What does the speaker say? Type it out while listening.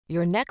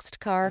Your next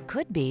car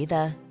could be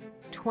the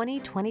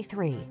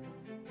 2023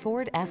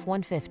 Ford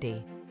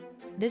F-150.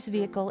 This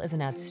vehicle is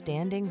an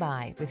outstanding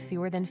buy with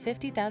fewer than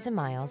 50,000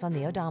 miles on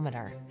the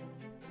odometer.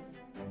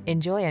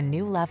 Enjoy a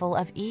new level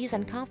of ease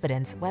and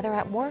confidence whether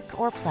at work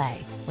or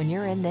play when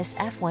you're in this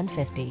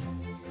F-150.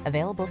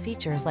 Available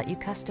features let you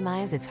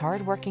customize its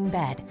hard-working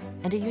bed,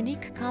 and a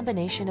unique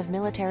combination of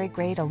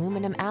military-grade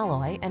aluminum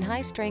alloy and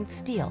high-strength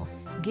steel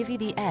give you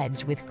the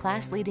edge with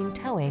class-leading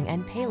towing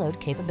and payload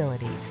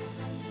capabilities.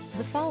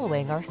 The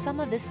following are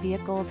some of this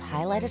vehicle's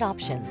highlighted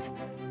options: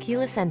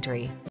 keyless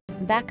entry,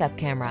 backup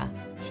camera,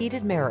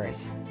 heated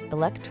mirrors,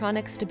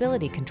 electronic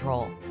stability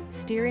control,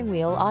 steering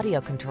wheel audio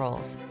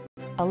controls,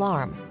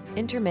 alarm,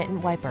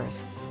 intermittent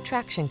wipers,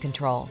 traction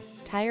control,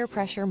 tire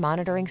pressure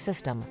monitoring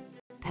system,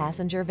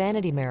 passenger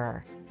vanity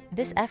mirror.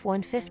 This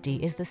F-150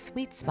 is the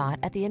sweet spot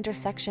at the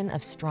intersection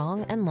of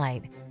strong and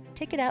light.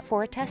 Take it out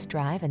for a test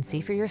drive and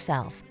see for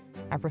yourself.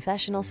 Our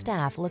professional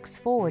staff looks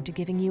forward to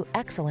giving you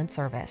excellent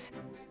service.